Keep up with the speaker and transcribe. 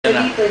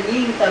Dito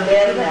yung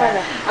taberna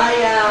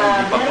ay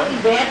merong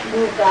event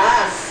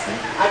bukas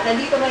at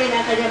nandito ngayon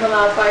ang kanyang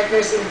mga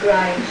partners in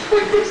crime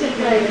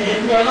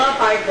mga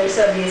partners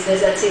sa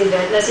business at sa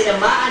event na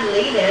sina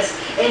Lines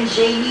and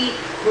Jaime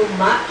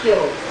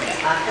jumaquio.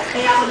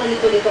 Kaya ako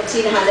nalito-lito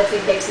kasi nahanap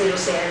yung text ni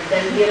Rosel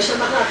dahil hindi na siya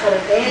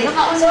makakarating.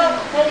 So,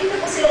 nandito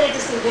po sila ngayon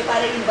sa studio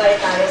para invite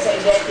tayo sa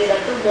event nila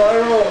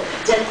tomorrow.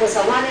 Diyan po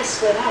sa One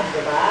Esplanade,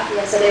 diba?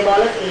 Sa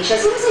Mall of Asia.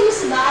 Sino sa iyo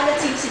si Maan at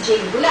sino si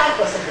Jaime? Gulaan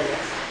ko sa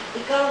dali.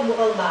 Ikaw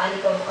mukhang Maan,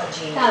 ikaw mukhang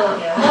Jaime. Tama.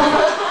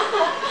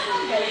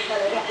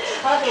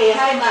 Okay,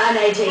 hi Maan,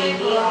 hi Jaime.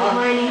 Good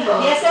morning po.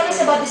 Yes, tell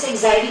us about this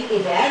exciting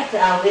event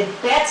with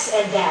pets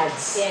and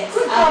dads. Yes.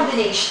 Good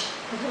combination.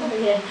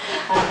 Yeah.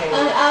 Okay.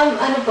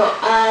 Ano po,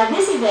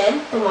 this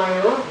event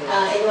tomorrow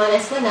in One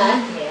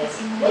Esplanade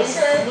Yes. Yes,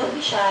 sir. Don't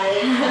be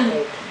shy.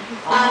 Okay.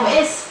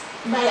 is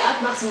by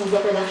Outbox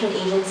Media Production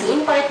Agency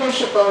in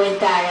partnership po with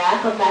Cara,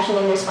 Compassion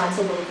and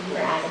Responsibility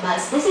for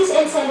Animals. This is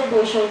in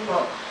celebration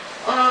po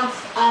of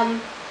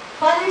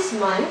Father's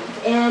Month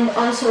and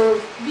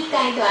also Be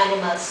Kind to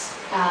Animals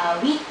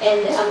Week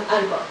and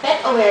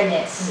Pet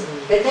Awareness.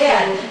 Ganda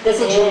yan.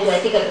 Kasi June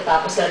 20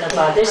 katatapos lang ng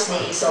Father's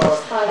Day. So,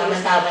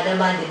 tama-tama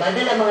naman, di ba?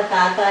 Dala mga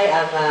tatay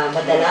ang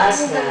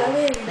madalas na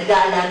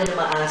nag-aalaga ng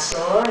mga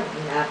aso,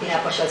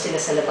 pinapasyal sila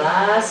sa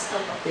labas,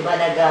 di ba?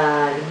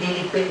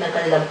 Nag-liligpit ng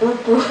kanilang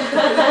pupo.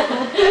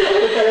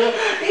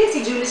 Kaya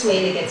si Julius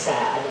may ligid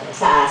sa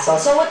aso.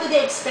 So, what do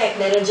they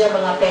expect? Meron dyan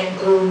mga pet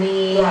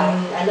grooming,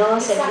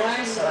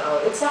 seminars?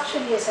 It's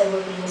actually a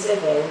simultaneous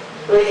event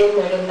wherein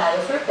meron tayo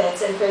for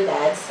pets and for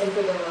dads and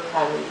for the whole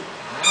family.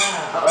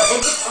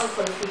 And it's all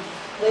for free.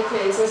 Like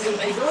for instance, if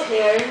you go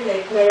there,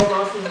 like meron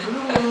mga free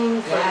grooming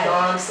for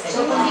dogs and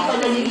so, kung di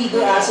ka naliligo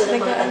aso ng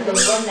mga tatlong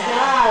buwan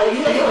na,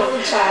 yun na yung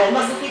chance.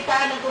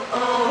 Magkukita ng kuko.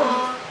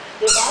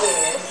 Diba?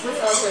 Yes, that's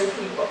all for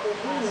free po.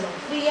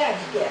 Free yan.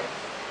 Yeah.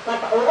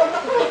 Oo,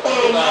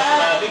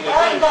 nakutenga.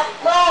 Ay,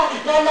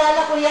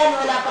 naalala ko yan.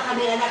 Wala pa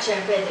kami anak.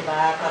 Siyempre, di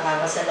ba?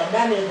 Kakakasal lang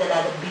namin. Ang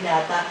dalagang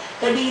binata.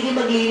 Kadiri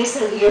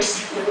maglinis ng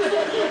ears.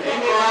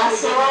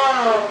 Aso.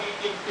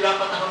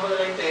 Pinapataka mo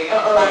na lang yung tenga.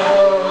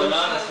 Oo.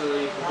 Wala,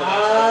 nasuloy ko.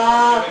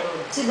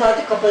 Si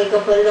dati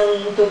kapal-kapal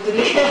ng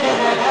tutuli.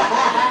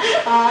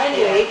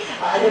 Anyway,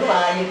 ano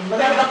pa? Yung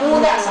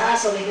magkakuna sa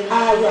aso.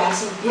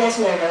 Yes,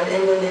 meron.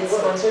 And then it's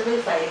sponsored by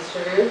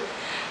Pfizer.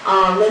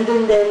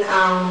 Nandun din,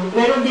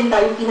 meron din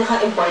tayong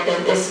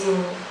pinaka-important is yung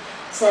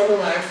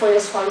seminar for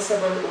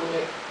responsible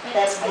owner.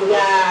 That's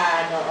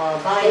ayan,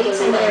 by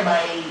different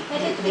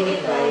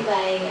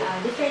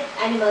different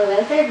animal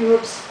welfare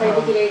groups,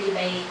 particularly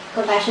by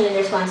Compassion and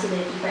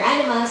Responsibility for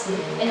Animals,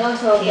 and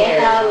also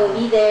PETA will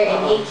be there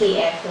and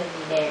AKF will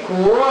be there.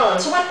 Cool.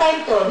 So what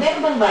time to?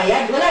 Meron bang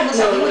bayad? Wala,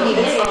 nasabi mo hindi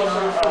Yes,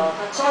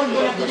 so you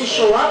have to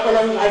show up,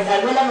 walang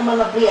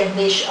mga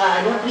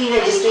pre-admission,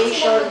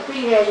 pre-registration.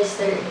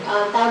 Pre-register.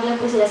 Tawag lang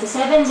po sila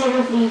sa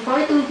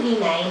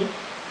 703-4239.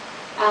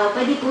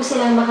 Pwede po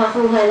silang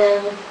makakuha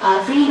ng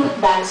free loot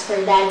bags for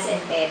dads and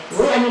pets.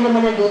 Uy, ano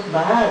naman ang loot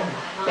bag?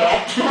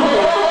 Pet?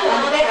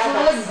 Pet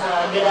food.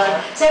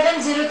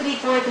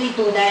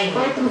 703-4329.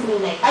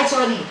 4239. Ay,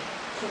 sorry.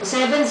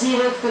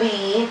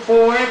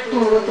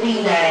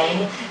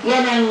 703-4239.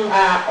 Yan ang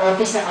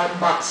office ng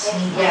Outbox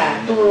Media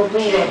to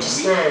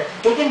pre-register.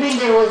 They can bring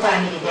their whole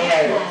family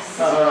there. Yes.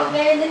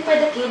 Meron din for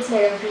the kids,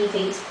 meron free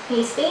face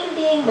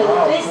painting,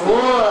 balloon twisting.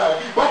 Cool.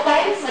 What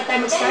time? What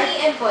time it 10 start?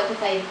 a.m. po to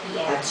 5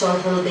 p.m. At so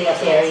whole day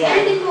affair Meron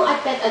yan. din po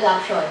at pet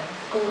adoption.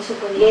 Kung gusto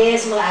po nila.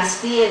 Yes, mga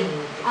aspin.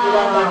 If you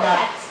want to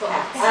adopt. Cats po.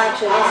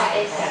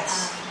 Actually, Is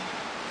cats.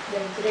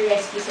 to the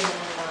rescue sila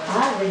ng mga.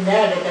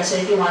 Ganda. So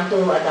if you want to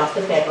adopt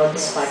a pet on the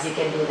spot, you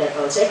can do that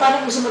also. Eh,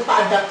 paano gusto mo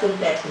pa-adopt yung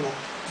pet mo?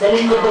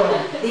 Dalhin mo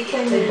doon. They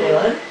can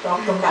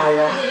Talk to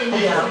Cara.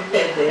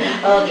 Pwede.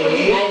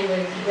 Okay.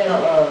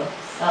 Oo.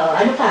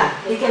 Ano pa?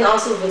 You can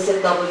also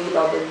visit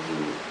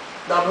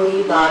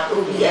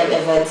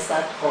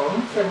www.obmevents.com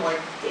for more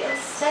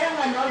details. Saan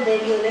ang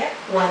venue ulit?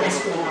 One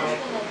Esplanade.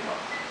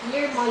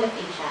 Near Mall of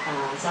Asia.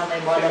 Sa may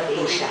Mall of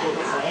Asia.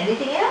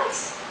 Anything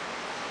else?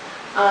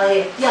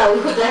 Yeah, we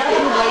would like to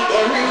invite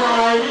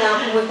everyone na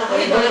pumunta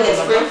kayo doon.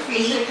 It's for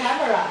free.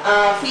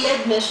 Free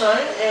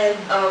admission and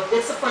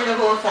it's for the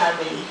whole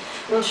family.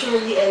 We'll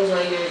surely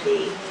enjoy your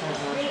day.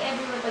 Bring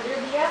everyone, but there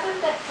will be raffle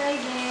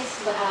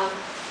prizes,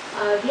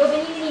 Globe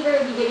and Unilever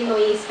will be giving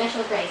away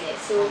special prizes.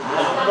 So,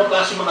 Ano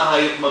klase mga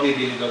hayop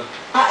mabibili doon?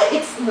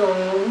 It's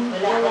known.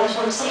 Wala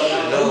siyang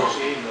sale.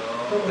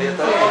 Kaya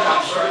tayo.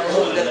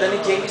 Oh, ganda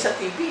ni Jaime sa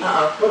TV.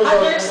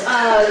 Others,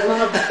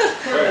 mga...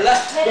 Wala.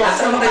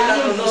 Nasa mga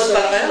nanonood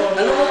pa kayo?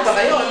 Nanonood pa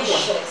kayo?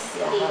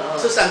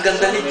 Sus, ang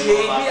ganda ni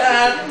Jaime,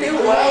 ate.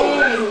 Wow!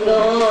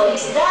 Oo,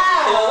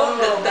 ang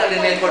ganda.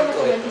 Rinekord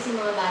ko. Kasi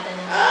mga bata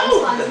na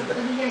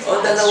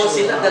Dalawa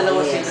sila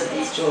dito.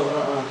 picture.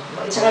 Oo.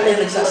 Tsaka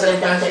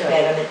nagsasalita ng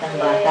temperament ng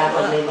bata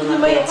pag may mga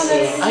pets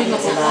eh. Ay,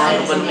 naku,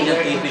 ano ba naman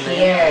yung TV na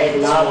yan?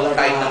 Love,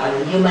 Kahit naman.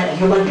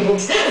 human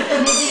beings.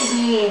 Living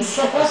beings.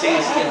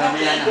 Sige,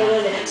 mamaya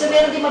na. So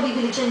meron din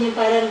mabibili dyan yung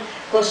parang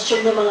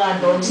costume ng mga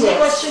dogs. Hindi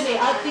costume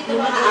eh, outfit ng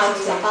mga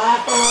dogs.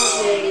 Sapatos.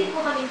 Meron po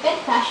kami pet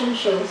fashion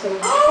show. So,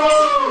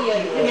 exciting po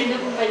yun. Maganda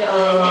po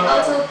panoorin. And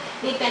also,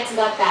 may Pets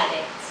Got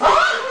Talent.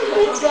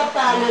 Pets Got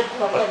Talent.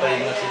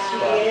 Patay na si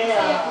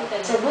Swap.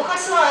 So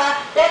bukas mo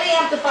 10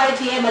 a.m. to 5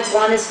 p.m. at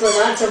One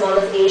Esplanade sa Mall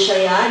of Asia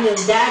yan. Yung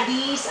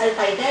Daddy's, ang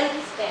title?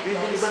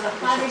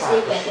 Father's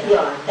Day Pet.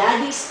 Yun,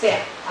 Daddy's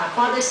Pet.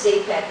 Father's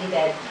Day Pet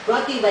event.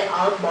 Brought to you by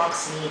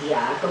Outbox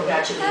Media.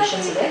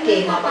 Congratulations ulit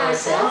kay Mama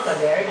Marcel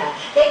Caberna.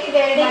 Thank you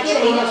very much.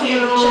 Thank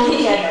you.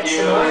 That's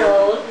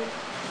tomorrow.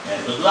 And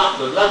good luck,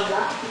 good luck.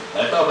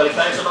 Ito, balik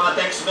tayo sa mga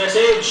text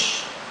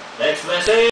message. Text message.